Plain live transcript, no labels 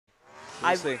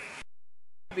We'll see.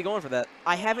 Be going for that.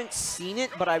 I haven't seen it,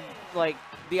 but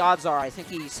the odds are I think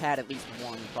he's had at least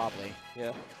one probably.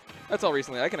 Yeah. That's all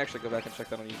recently. I can actually go back and check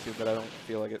that on YouTube, but I don't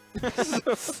feel like it.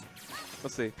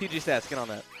 Let's see. PG stats, get on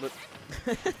that.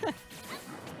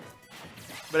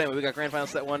 But anyway, we got Grand Final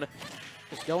Set 1.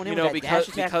 Just going in with that dash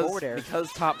attack forward air.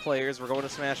 Because top players were going to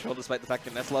Smashville despite the fact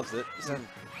that Ness loves it. So.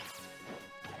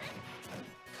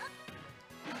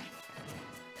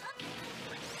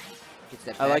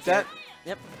 I like that.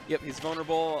 Yep. Yep, he's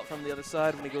vulnerable from the other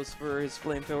side when he goes for his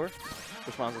flamethrower.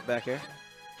 Responds with back air.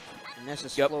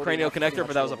 Yep, cranial connector,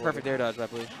 but that was a perfect air dodge, I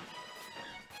believe.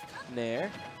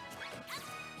 Nair.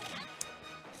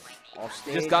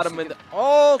 Just got him in the...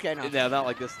 Oh, okay, no. Yeah, not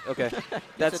like this. Okay.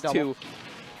 That's 2.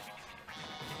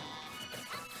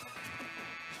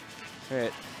 All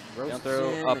right. Down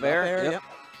throw, up air. Yep.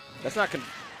 That's not...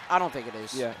 I don't think it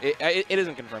is. Yeah, it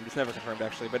isn't confirmed. It's never confirmed,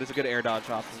 actually, but it's a good air dodge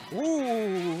option.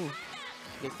 Ooh.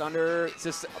 His Thunder. It's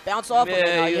just bounce off.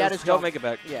 Yeah, he had his don't make it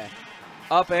back. Yeah.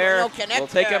 Up air. We'll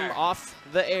take him off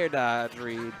the air dodge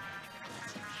read.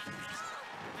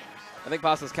 I think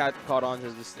Pasta's caught on to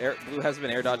this. Blue has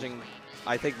been air dodging,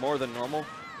 I think, more than normal.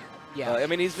 Yeah. I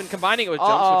mean, he's been combining it with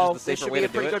jumps, which is the safer way to do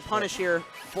it. This should be a pretty good punish here.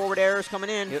 Forward air is coming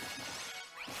in. Yep.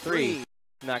 3.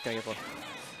 Not going to get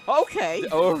 4. Okay.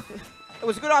 Oh. It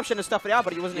was a good option to stuff it out,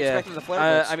 but he wasn't expecting the flare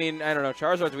blitz. I mean, I don't know.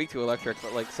 Charizard's weak to electric,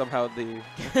 but like somehow the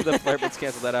flare blitz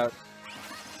canceled that out.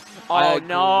 Oh,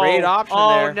 no. Great option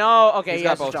there. Oh, no. Okay, he's he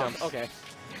got has both to jump. jumps. Okay.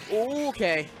 Ooh,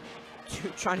 okay.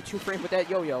 Trying to 2-frame with that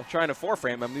yo-yo. Trying to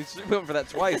 4-frame him. He's going for that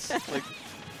twice. Like,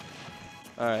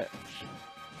 all right.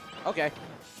 Okay.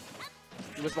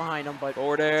 He was behind him, but...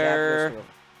 Forward air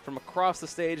from across the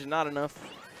stage, not enough.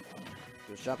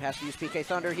 This jump has to use PK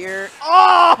Thunder here.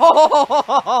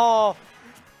 Oh!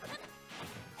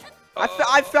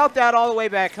 I felt that all the way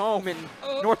back home in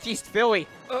Northeast Philly.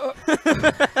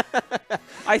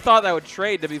 I thought that would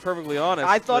trade, to be perfectly honest.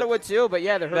 I thought it would too, but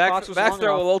yeah, the hurt box was back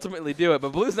throw will ultimately do it,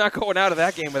 but Blue's not going out of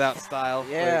that game without style.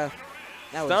 Yeah.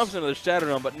 Stomps into the Shadow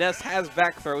Dome, but Ness has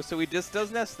back throw, so he just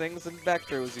does Ness things and back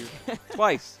throws you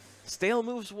twice. Stale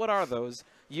moves, what are those?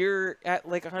 You're at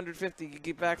like 150, you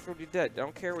get back thrown, you're dead.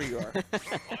 Don't care where you are.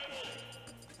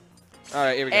 All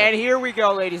right, here we go. And here we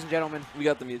go, ladies and gentlemen. We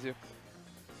got the Mewtwo.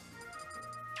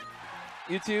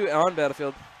 Mewtwo on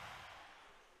Battlefield.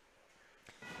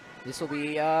 This will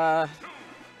be, yeah,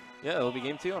 it'll be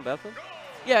game 2 on Battlefield.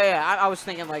 Yeah, I was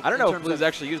thinking like. I don't know if Blue's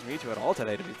actually used Mewtwo at all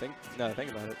today. To be think about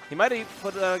it, he might have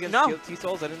put it out against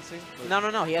T-Souls. I didn't see.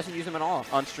 No, he hasn't used them at all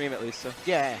on stream at least. So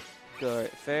yeah. All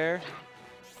right, fair.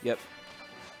 Yep.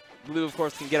 Blue, of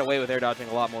course, can get away with air dodging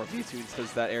a lot more of Mewtwo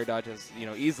because that air dodge is,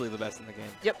 easily the best in the game.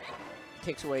 Yep.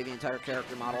 Takes away the entire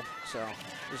character model, so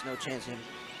there's no chance of him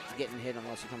getting hit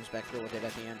unless he comes back through with it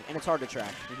at the end, and it's hard to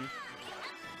track.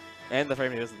 And the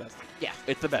frame rate is the best. Yeah,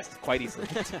 it's the best, quite easily.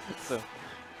 So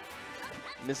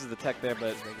misses the tech there,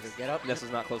 but get up. Ness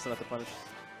is not close enough to punish.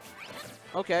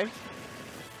 Okay.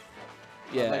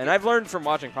 Yeah, and I've learned from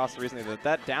watching Pasta recently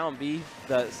that down B,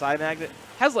 the side magnet,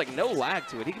 has like no lag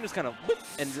to it. He can just kind of whoop,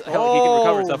 and he can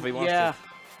recover stuff if he wants to.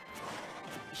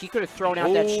 He could have thrown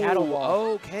out that shadow wall.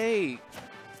 Okay.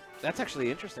 That's actually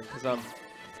interesting because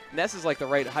Ness is like the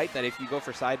right height that if you go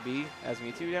for side B as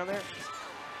Mewtwo down there,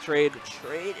 trade.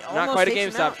 Not quite a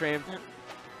GameStop trade.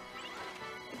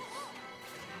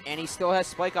 And he still has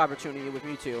spike opportunity with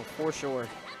Mewtwo, for sure.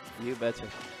 You betcha.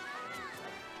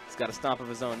 He's got a stomp of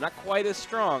his own. Not quite as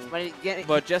strong, but,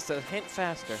 but just a hint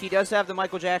faster. He does have the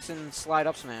Michael Jackson slide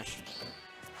up smash.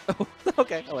 Oh,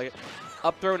 okay, I like it.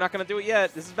 Up throw, not going to do it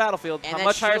yet. This is Battlefield. And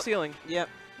much higher ceiling. Yep.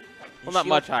 Well, not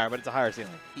much higher, but it's a higher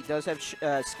ceiling. He does have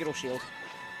Skittle Shield.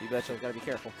 You betcha. Got to be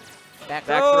careful. Back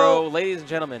throw, ladies and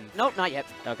gentlemen. Nope, not yet.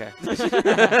 Okay. All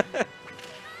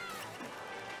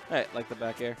right, like the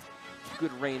back air.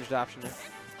 Good ranged option there.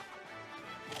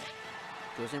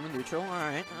 Goes in with neutral. All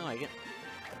right, I like it.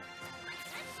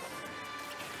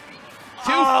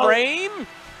 2-frame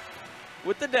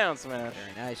with the down smash.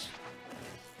 Very nice.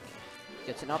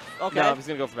 Gets an up. Okay. No, he's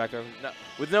going to go for back throw. No.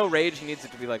 With no rage, he needs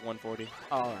it to be like 140.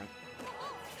 Oh, all right.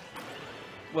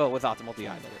 Well, with optimal DI,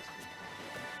 that is.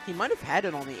 He might have had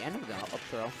it on the end of the up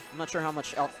throw. I'm not sure how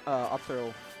much up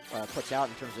throw puts out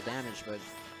in terms of damage, but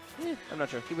I'm not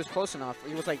sure. He was close enough.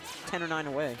 He was like 10 or 9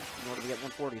 away in order to get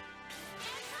 140.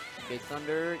 Big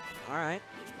Thunder. All right.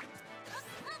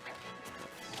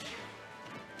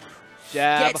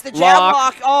 Jab, gets the jab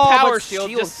lock. Oh, power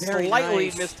shield just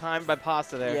slightly mistimed by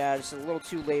Pasta there. Yeah, just a little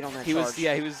too late on that he charge. Was,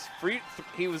 yeah, he was free.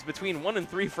 He was between 1 and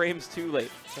 3 frames too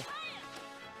late.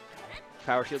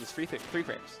 Power shield is 3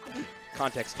 frames.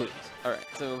 Context clues. All right,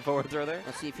 so forward throw there.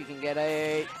 Let's see if he can get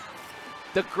a.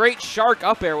 The great shark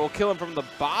up air will kill him from the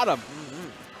bottom.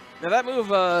 Now that move,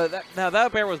 that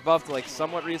up air was buffed like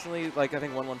somewhat recently, like I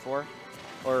think 114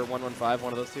 or 115,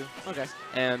 one of those two. Okay.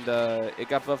 And it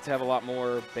got buffed to have a lot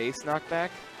more base knockback.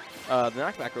 The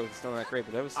knockback was still not that great,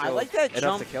 but that was still I like that enough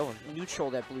jump to kill him. neutral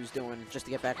that Blue's doing just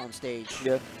to get back on stage.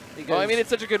 Yeah. Because Well, I mean, it's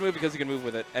such a good move because you can move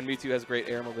with it, and Mewtwo has great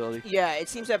air mobility. yeah, it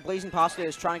seems that BlazingPasta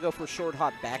is trying to go for short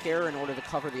hop back air in order to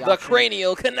cover the The option.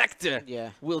 cranial connector. Yeah.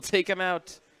 Will take him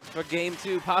out for game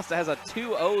 2. Pasta has a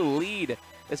 2-0 lead.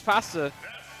 Is Pasta?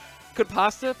 Could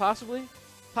Pasta possibly?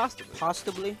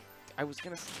 Possibly. I was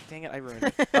gonna. Dang it! I ruined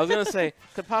it. I was gonna say,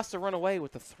 could Pasta run away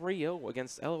with the 3-0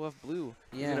 against LoF Blue?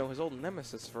 Yeah. You know, his old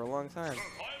nemesis for a long time.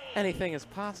 Anything is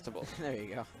possible. There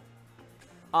you go.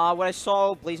 What I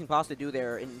saw BlazingPasta do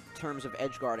there in terms of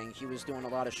edge guarding, he was doing a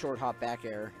lot of short hop back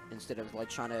air instead of like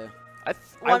trying to.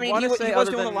 Well, I mean, he was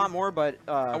doing a lot more, but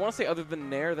I want to say other than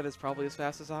Nair, that is probably his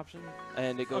fastest option,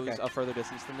 and it goes Okay. a further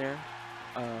distance than Nair,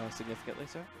 significantly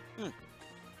so.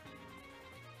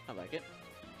 I like it.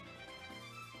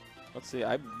 Let's see.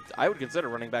 I would consider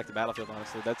running back to Battlefield,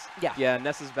 honestly. That's Yeah.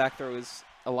 Ness's back throw is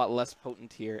a lot less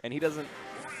potent here, and he doesn't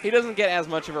get as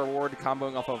much of a reward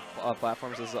comboing off of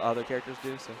platforms as the other characters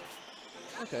do. So,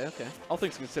 Okay. all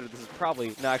things considered, this is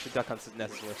probably actually Duck Hunt's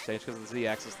Ness's worst stage because of the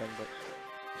Z-axis thing, but.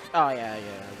 Oh yeah.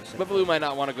 But Blue might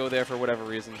not want to go there for whatever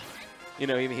reason. You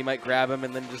know, he might grab him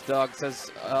and then just dog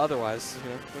says otherwise. You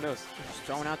know, who knows? Just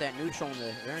throwing out that neutral in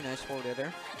the very nice forward air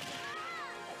there.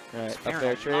 All right, Faring up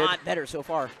there a trade. lot better so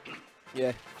far.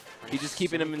 Yeah, he's just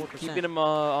keeping him 74%.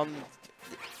 on.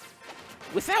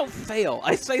 Without fail,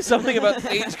 I say something about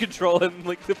stage control and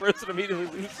like the person immediately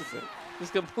loses it.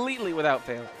 Just completely without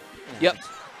fail. Yeah. Yep,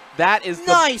 that is the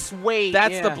Nice weight.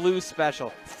 That's the Blue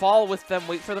special. Fall with them,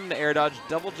 wait for them to air dodge,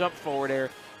 double jump forward air.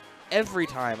 Every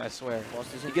time, I swear.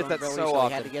 He gets that so He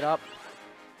often. had to get up.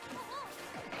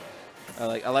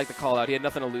 I like the call out. He had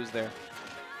nothing to lose there.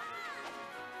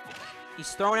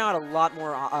 He's throwing out a lot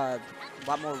more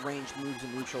ranged moves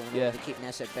in neutral in order to keep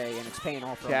Ness at bay, and it's paying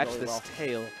off for him Catch really this well.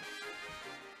 tail.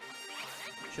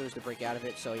 Chose to break out of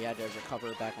it, so he had to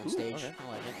recover back on stage. Okay.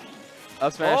 I like it.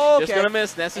 Up smash, just gonna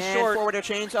miss. Ness is And short. forward air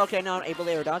chains. Okay, no, able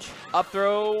to air dodge. Up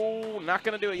throw, not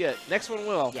gonna do it yet. Next one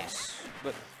will. Yes.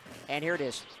 But And here it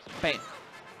is. bam,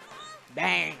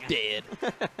 Bang. dead.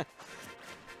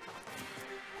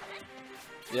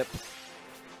 Yep.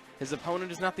 His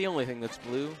opponent is not the only thing that's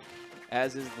blue,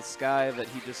 as is the sky that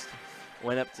he just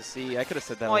went up to see. I could have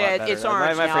said that a lot better. It's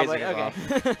orange my now, phrasing but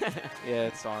is okay. off. Yeah,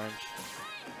 it's orange.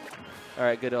 All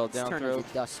right, good old It's down turned throw.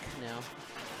 into dusk now.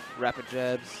 Rapid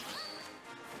jabs.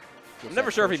 Gets I'm never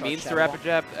that sure if he full means charge to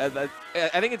shadow rapid jab.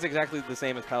 I think it's exactly the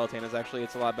same as Palutena's, actually.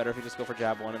 It's a lot better if you just go for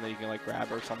jab one and then you can like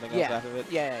grab or something else after it.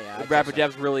 Yeah. The rapid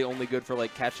jab's really only good for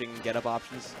like catching get-up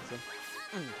options.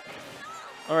 So.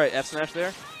 All right, F smash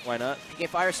there. Why not?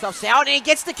 Get fire stuffs out, and he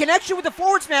gets the connection with the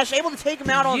forward smash, able to take him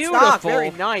out on stock. Beautiful.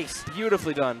 Very nice.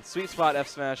 Beautifully done. Sweet spot F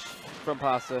smash from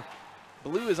Pasta.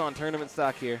 Blue is on tournament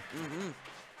stock here.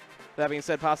 That being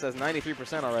said, Pasta has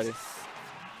 93% already.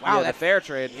 Wow, Yeah, that the fair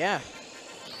trade. Yeah.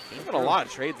 There's been a lot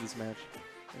of trades this match.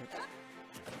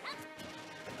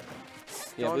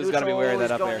 Yeah, Going Blue's got to be wary of that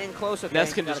neutral, up he's there. going in close, okay,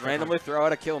 Ness can gotta just get randomly throw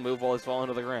out a kill move while he's falling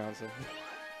to the ground. So.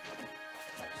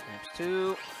 Snaps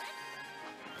two.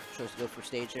 Chose to go for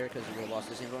stage there because he would have lost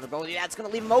his invulnerability. That's going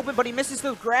to leave him open, but he misses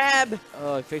the grab.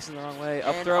 Oh, facing the wrong way.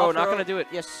 Up And throw, not going to do it.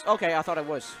 Yes. Okay, I thought it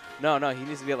was. No, he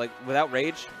needs to be at, like, without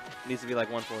rage, he needs to be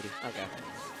like 140. Okay.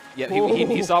 Yeah,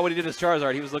 he saw what he did to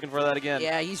Charizard. He was looking for that again.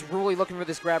 Yeah, he's really looking for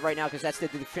this grab right now because that's the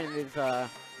definitive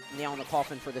nail in the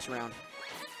coffin for this round.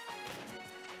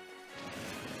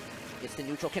 Gets the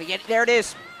neutral. Can he get it? There it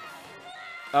is.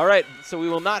 All right, so we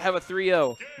will not have a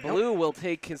 3-0. Blue will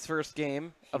take his first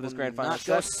game of this grand final Not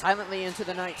go set. silently into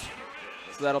the night.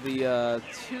 So that'll be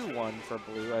 2-1 for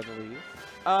Blue, I believe.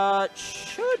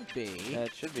 Should be. Yeah,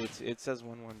 it should be. It says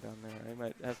 1-1 down there. I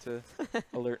might have to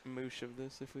alert Moosh of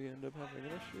this if we end up having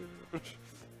an issue.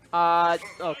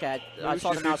 Okay. I Moosh,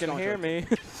 saw the if you mouse can going hear through. me.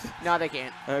 No, they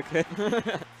can't. Okay.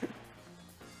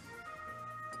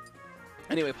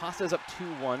 Anyway, Pasta's up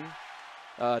 2-1.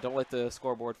 Don't let the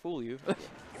scoreboard fool you.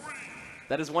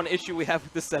 That is one issue we have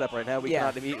with this setup right now. We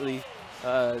cannot immediately,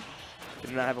 we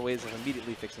do not have a ways of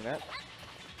immediately fixing that.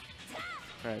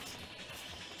 All right.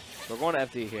 We're going to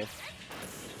FD here.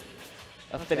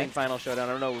 A fitting final showdown.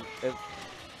 I don't know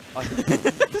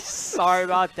if... Sorry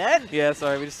about that. Yeah,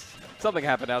 sorry. Something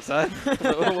happened outside.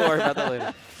 We'll worry about that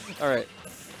later. All right.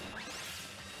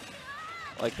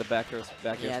 Like the back air.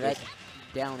 Yeah, that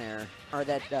down air. Or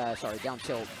that, down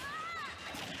tilt.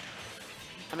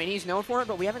 I mean, he's known for it,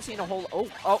 but we haven't seen a whole...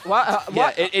 what?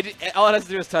 Yeah, all it has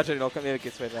to do is touch it, and it'll come in and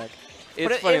get way back. It's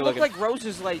but funny it looked looking. like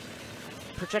Rose's like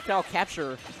projectile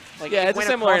capture. Like, yeah, it's a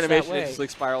similar animation. It It just like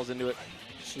spirals into it.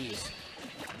 Jeez.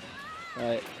 All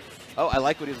right. Oh, I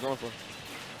like what he was going for.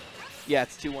 Yeah,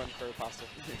 it's 2-1 for Pasta.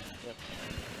 Yep.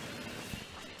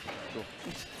 Cool.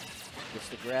 Gets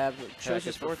the grab.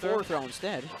 Chooses for forward throw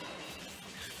instead.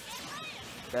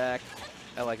 Back.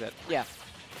 I like that. Yeah.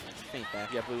 Faint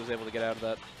back. Yeah, Blue was able to get out of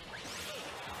that.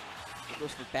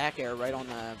 Goes for back air right on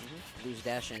the Blue's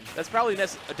dash in. That's probably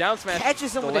a down smash.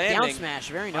 Catches him with landing. a down smash.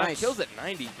 Very nice. Kills at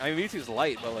 90. I mean, Mewtwo's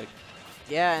light, but like.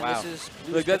 Yeah, and wow. this is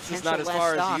Blue's like, that's just not as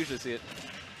far as you usually see it.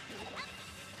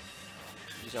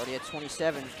 He's already at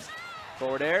 27.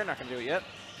 Forward air, not going to do it yet.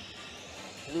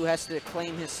 Blue has to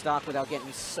claim his stock without getting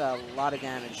a lot of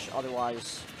damage.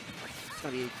 Otherwise, it's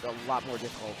going to be a lot more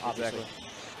difficult, obviously.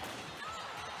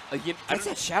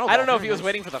 Exactly. I don't know if he was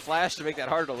waiting for the flash to make that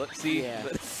harder to see. Yeah.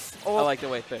 But I like the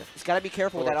way there. He's got to be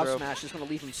careful with that throw. up smash. It's going to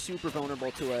leave him super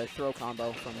vulnerable to a throw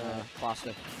combo from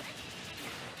Pasta.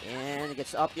 And it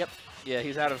gets up. Yep. Yeah,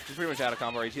 he's pretty much out of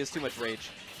combo range. He has too much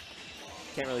rage.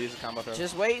 Can't really use a combo throw.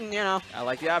 Just waiting, you know. I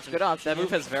like the option. Good option. That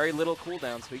move has very little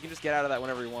cooldown, so he can just get out of that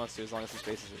whenever he wants to, as long as he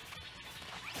spaces it.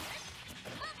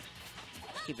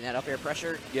 Keeping that up air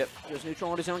pressure. Yep. Goes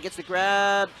neutral on his own, gets the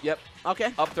grab. Yep.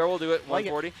 Okay. Up throw will do it. Like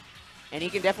 140. And he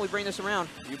can definitely bring this around.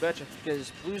 You betcha.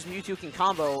 Because Blue's Mewtwo can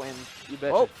combo and... You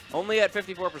betcha. Oh. Only at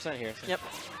 54% here. So. Yep.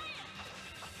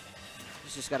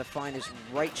 He's just got to find his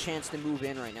right chance to move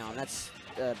in right now. And that's...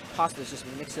 Pasta's just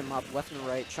mixing him up left and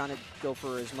right, trying to go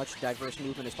for as much diverse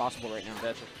movement as possible right now.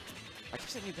 Betcha. I keep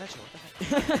saying you betcha. What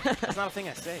the heck? That's not a thing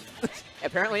I say.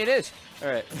 Apparently it is. All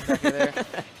right. Back in there.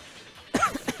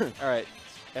 All right.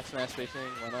 F smash spacing.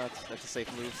 Why not? That's a safe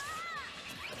move.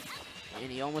 And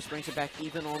he almost brings it back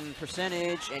even on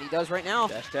percentage, and he does right now.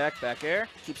 Dash attack, back air.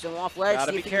 Keeps him off ledge.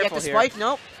 Gotta See be if he can get the careful spike. here.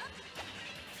 Nope.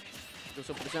 Goes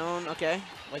up for the zone. Okay.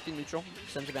 Like the neutral.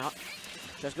 Sends him out.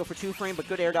 Does go for 2-frame, but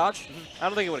good air dodge. I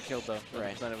don't think it would have killed, though.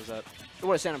 Right. It was at. It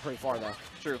would have sent him pretty far, though.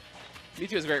 True.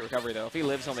 Mewtwo has great recovery, though. If he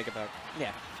lives, he'll make it back.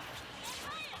 Yeah.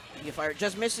 You fire.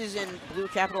 Just misses, and Blue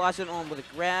capitalizing on with a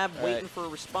grab, waiting for a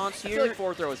response here. I feel like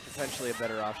forward throw is potentially a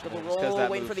better option. Double roll,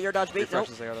 waiting for the air dodge bait. Nope.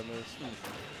 The other moves.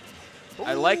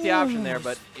 I like the option there,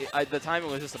 but the timing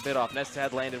was just a bit off. Ness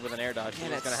had landed with an air dodge. So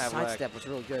he was going to have lag. Sidestep was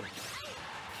really good.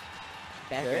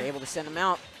 Back air, able to send him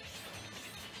out.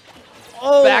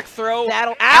 Oh, back throw.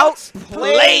 That'll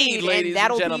outplayed, ladies and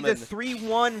that'll and gentlemen. be the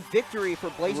 3-1 victory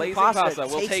for BlazingPasta.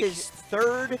 Will takes take his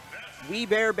third We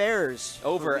Bear Bears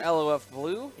over LoF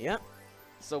Blue. Yep.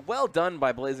 So well done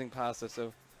by BlazingPasta.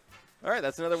 So, all right,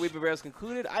 that's another We Bear Bears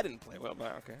concluded. I didn't play well,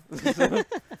 but okay.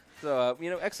 So you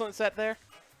know, excellent set there.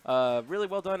 Really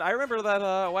well done. I remember that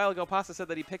a while ago, Pasta said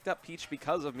that he picked up Peach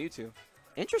because of Mewtwo.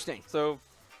 Interesting. So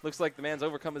looks like the man's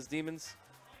overcome his demons.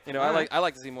 You know, I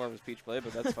like to see more of his Peach play,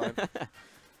 but that's fine.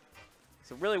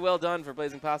 So really well done for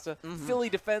BlazingPasta. Philly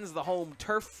defends the home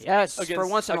turf. Yes, for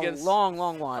once in a long,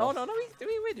 long while. Oh no,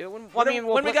 we do.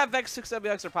 When we got Vex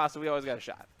 6WX or Pasta, we always got a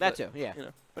shot. That too, yeah. You know.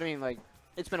 But I mean, like,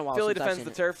 it's been a while. Philly since defends the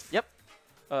turf. Yep.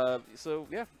 So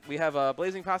yeah, we have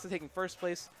BlazingPasta taking first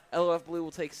place. LoF Blue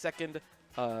will take second.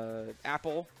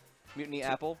 Mutiny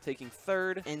Apple taking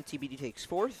third. And TBD takes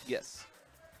fourth. Yes.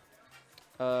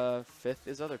 Fifth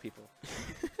is other people.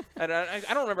 I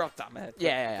don't remember off the top of my head.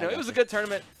 Yeah, it was a good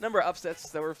tournament. Number of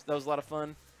upsets. That was a lot of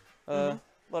fun. A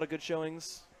lot of good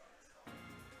showings.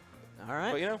 All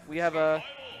right. But you know, we have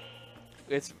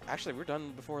it's actually we're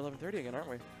done before 11:30 again, aren't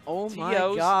we? Oh my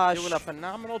TO's gosh! doing a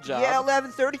phenomenal job. Yeah,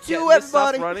 11:32, everybody.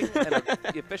 Stuff running in an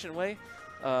efficient way.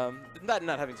 Not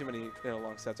having too many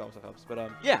long sets also helps.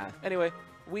 But yeah. Anyway,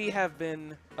 we have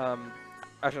been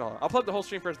actually hold on. I'll plug the whole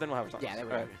stream first, then we'll have a talk. Yeah, there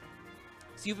we go.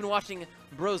 So you've been watching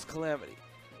Bros Calamity.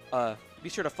 Be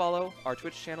sure to follow our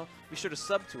Twitch channel. Be sure to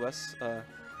sub to us. Is it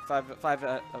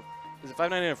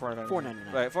 $5.99 or $4.99?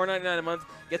 $4.99. Right, $4.99 a month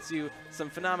gets you some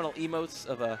phenomenal emotes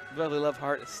of Brotherly Love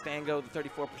Heart, Stango, the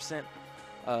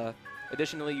 34%.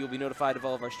 Additionally, you'll be notified of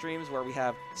all of our streams where we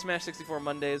have Smash 64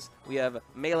 Mondays, we have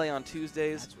Melee on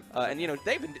Tuesdays, and you know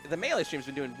the Melee stream's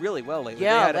been doing really well lately.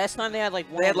 Yeah, last time they had like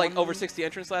over 60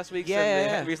 entrants last week. Yeah,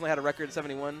 and they recently had a record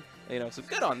 71. You know, so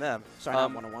good on them. Sorry,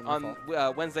 not 101. On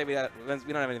Wednesday we don't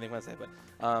have anything Wednesday, but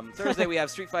Thursday we have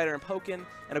Street Fighter and Pokken,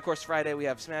 and of course Friday we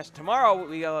have Smash. Tomorrow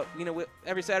we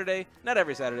every Saturday, not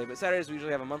every Saturday, but Saturdays we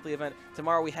usually have a monthly event.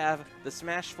 Tomorrow we have the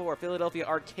Smash 4 Philadelphia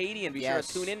Arcadian. Be sure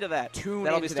to tune into that.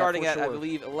 That'll be starting at I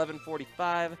believe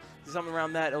 11:45, something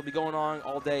around that. It'll be going on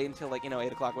all day until 8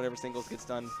 o'clock, whenever singles gets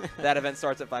done. That event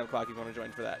starts at 5 o'clock. If you want to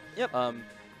join for that. Yep.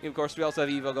 Of course, we also have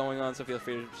Evo going on, so feel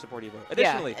free to support Evo.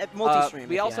 Additionally, multi-stream.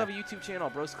 We also have a YouTube channel,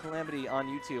 Bros Calamity on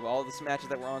YouTube. All the matches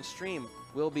that were on stream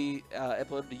will be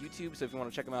uploaded to YouTube, so if you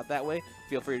want to check them out that way,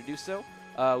 feel free to do so.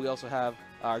 We also have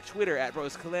our Twitter at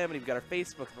Calamity. We've got our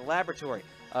Facebook, The Laboratory.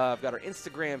 We've got our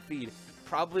Instagram feed.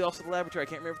 Probably also The Laboratory. I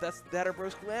can't remember if that's that or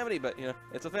Calamity, but, you know,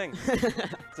 it's a thing.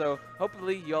 So,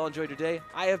 hopefully, you all enjoyed your day.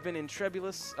 I have been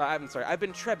Intrebulous. I'm sorry, I've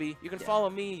been Trebby. You can follow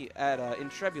me at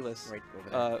Intrebulous. Right over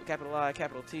there. Capital I,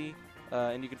 capital T.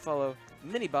 And you can follow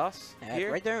Miniboss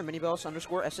here. Right there,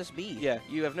 Miniboss_SSB. Yeah,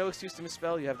 you have no excuse to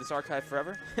misspell. You have this archive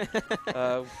forever.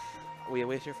 We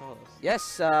await your follows.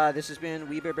 Yes, this has been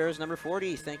We Bear Bears number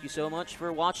 40. Thank you so much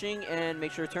for watching, and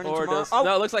make sure to turn in tomorrow. Oh.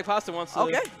 No, it looks like Pasta wants to.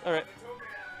 Okay. All right.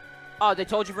 Oh, they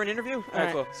told you for an interview? All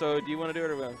right, cool. So, do you want to do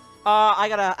it or what? I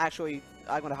gotta actually,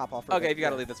 I'm gonna hop off. Okay, if you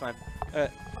gotta leave, that's fine. All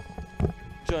right.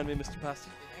 Join me, Mr. Pasta.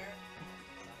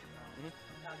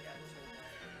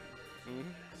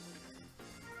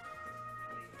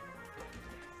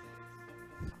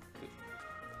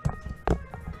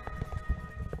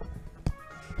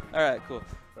 All right, cool.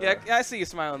 Yeah, I see you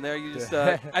smiling there. You just,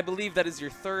 I believe that is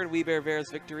your third We Bear Bears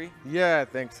victory. Yeah, I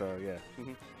think so. Yeah.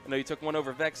 I know you took one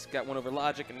over Vex, got one over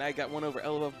Logic, and now you got one over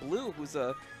LoF Blue, who's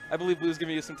I believe Blue's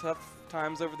giving you some tough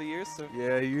times over the years. So.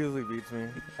 Yeah, he usually beats me.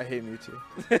 I hate Mewtwo.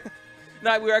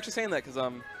 No, we were actually saying that because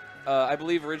I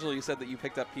believe originally you said that you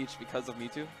picked up Peach because of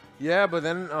Mewtwo. Yeah, but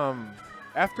then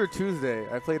after Tuesday,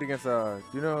 I played against do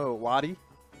you know Waddy?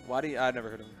 Waddy? I've never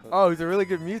heard of him. Oh, he's a really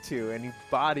good Mewtwo, and he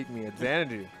bodied me at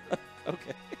Xanadu.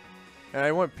 Okay. And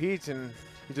I went Peach, and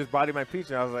he just bodied my Peach,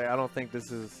 and I was like, I don't think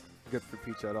this is good for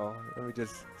Peach at all. Let me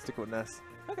just stick with Ness.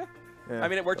 Okay. Yeah, I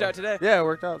mean, it worked out today. Yeah, it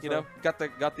worked out. You know, got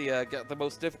the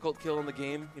most difficult kill in the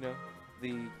game. You know,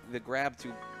 the grab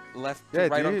to left to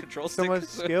right on control stick. So much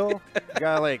skill. You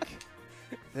gotta like.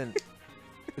 Then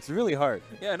it's really hard.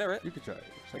 Yeah, I know, right? You could try it.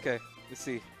 Okay, let's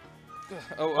see.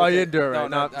 Oh, okay. You didn't do it right.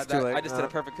 No, it's too late. I just did a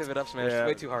perfect pivot up smash. Yeah.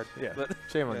 Way too hard. Yeah. But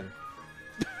shame on you.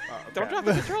 Don't drop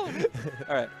the controller.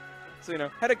 All right. So, you know,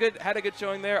 had a good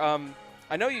showing there. I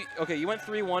know you. Okay, you went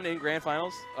 3-1 in grand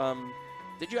finals.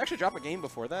 Did you actually drop a game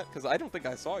before that? Because I don't think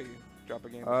I saw you drop a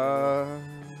game. No,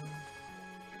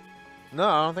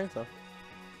 I don't think so.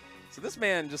 So this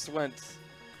man just went.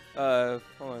 Hold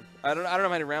on. I don't know how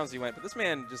many rounds he went, but this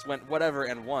man just went whatever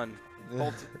and won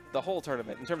the whole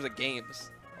tournament in terms of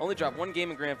games. Only dropped one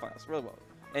game in grand finals, really well,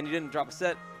 and you didn't drop a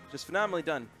set. Just phenomenally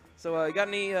done. So you got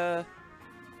any? Yeah,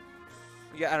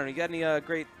 I don't know. You got any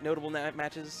great notable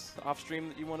matches off stream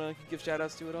that you want to give shout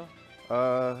outs to at all?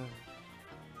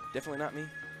 Definitely not me.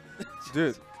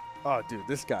 Dude. Oh, dude,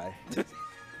 this guy.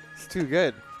 It's too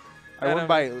good. I won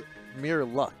by mere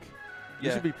luck.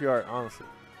 You should be PR, honestly.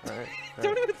 All right.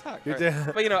 Don't even talk. Right.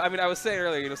 But, you know, I mean, I was saying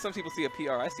earlier, you know, some people see a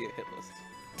PR. I see a hit list.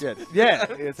 Yeah,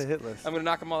 it's a hit list. I'm going to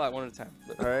knock them all out one at a time.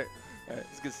 All right. All right.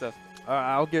 It's good stuff.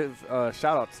 I'll give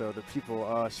shout outs to the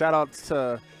people. Shout outs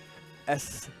to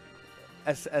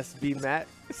SSB Matt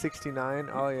 69.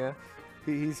 Oh yeah,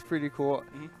 he's pretty cool.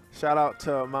 Shout out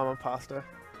to Mama Pasta,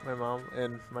 my mom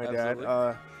and my dad.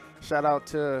 Shout out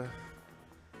to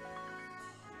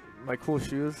my cool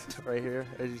shoes right here,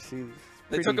 as you see.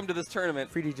 They took him to this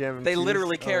tournament. Pretty gem. They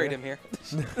literally carried him here.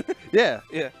 Yeah.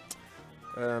 Yeah.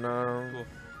 And cool.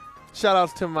 Shout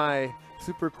outs to my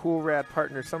super cool rad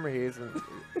partner Summer Haze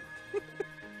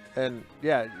and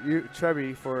yeah, you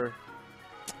Trebby for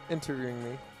interviewing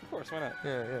me. Of course, why not?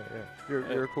 Yeah.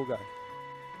 You're a cool guy.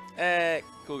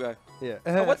 Cool guy. Yeah.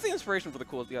 What's the inspiration for the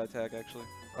cool guy tag, actually?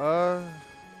 I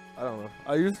don't know.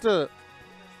 I used to.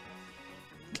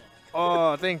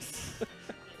 Oh, thanks.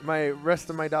 My rest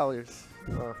of my dollars.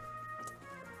 All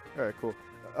right, cool.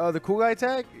 The cool guy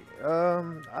tag.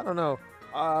 I don't know.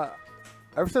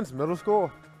 Ever since middle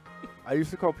school, I used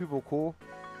to call people cool.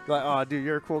 Like, oh, dude,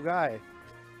 you're a cool guy.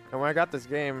 And when I got this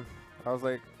game, I was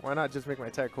like, why not just make my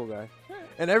tag cool guy?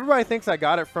 And everybody thinks I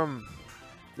got it from.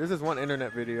 There's this one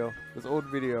internet video, this old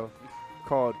video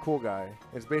called Cool Guy.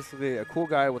 It's basically a cool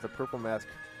guy with a purple mask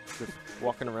just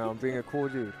walking around being a cool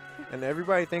dude. And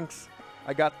everybody thinks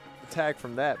I got the tag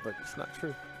from that, but it's not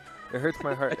true. It hurts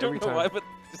my heart every time. I don't know why, but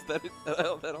just that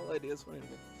whole idea is funny to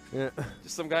me. Yeah.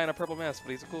 Just some guy in a purple mask,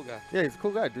 but he's a cool guy. Yeah, he's a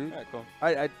cool guy, dude. All right, cool.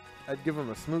 I'd give him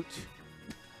a smooch.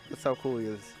 That's how cool he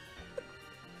is.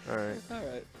 All right. All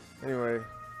right. Anyway,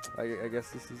 I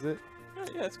guess this is it.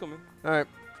 Yeah, that's cool, man. All right.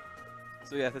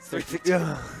 So yeah, that's 3 victories.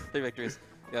 Yeah. 3 victories.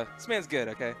 Yeah, this man's good.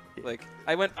 Okay. Like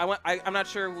I'm not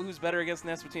sure who's better against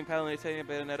Ness between Calamity and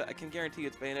Bayonetta. I can guarantee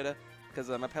it's Bayonetta because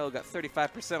my Palo got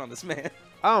 35% on this man.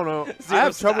 I don't know. I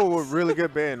have trouble with really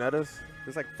good Bayonettas.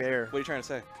 It's like fair. What are you trying to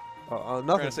say? Nothing.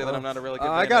 Trying to say that I'm not a really good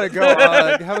I gotta go.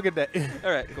 Have a good day.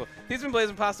 All right, cool. He's been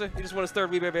BlazingPasta. He just won his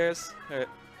 3rd We Bear Bears. All right.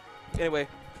 Anyway,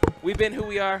 we've been who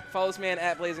we are. Follow this man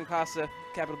at BlazingPasta,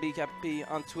 capital B, capital P,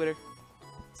 on Twitter.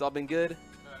 all been good.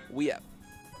 We out.